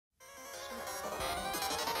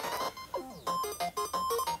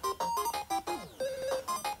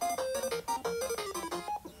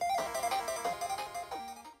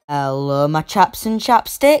Hello my chaps and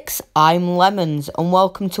chapsticks, I'm Lemons and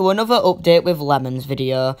welcome to another update with Lemons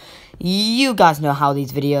video. You guys know how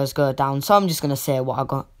these videos go down, so I'm just going to say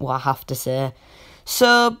what I have to say.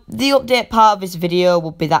 So, the update part of this video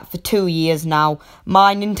will be that for 2 years now,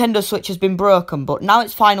 my Nintendo Switch has been broken, but now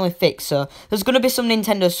it's finally fixed, so there's going to be some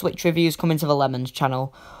Nintendo Switch reviews coming to the Lemons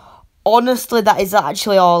channel. Honestly, that is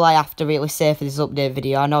actually all I have to really say for this update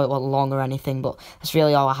video. I know it wasn't long or anything, but that's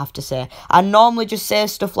really all I have to say. I normally just say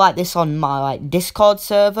stuff like this on my Discord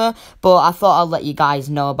server, but I thought I'd let you guys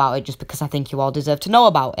know about it just because I think you all deserve to know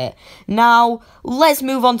about it. Now, let's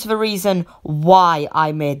move on to the reason why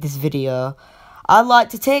I made this video. I'd like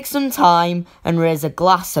to take some time and raise a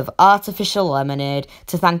glass of artificial lemonade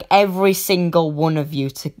to thank every single one of you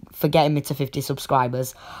for getting me to 50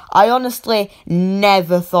 subscribers. I honestly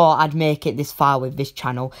never thought I'd make it this far with this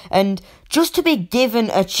channel, and just to be given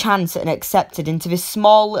a chance and accepted into this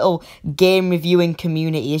small little game reviewing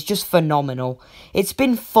community is just phenomenal. It's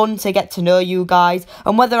been fun to get to know you guys,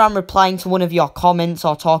 and whether I'm replying to one of your comments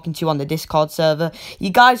or talking to you on the Discord server, you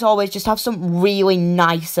guys always just have some really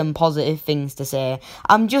nice and positive things to say.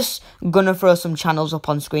 I'm just gonna throw some channels up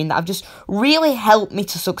on screen that have just really helped me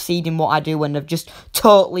to succeed in what I do and have just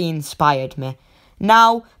totally inspired me.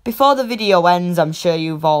 Now, before the video ends, I'm sure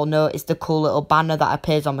you've all noticed the cool little banner that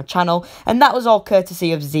appears on my channel, and that was all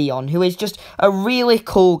courtesy of Xeon, who is just a really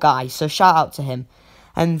cool guy, so shout out to him.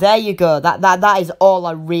 And there you go, that is all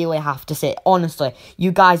I really have to say. Honestly,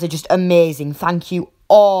 you guys are just amazing. Thank you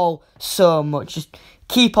all so much. Just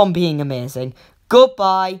keep on being amazing.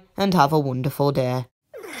 Goodbye, and have a wonderful day.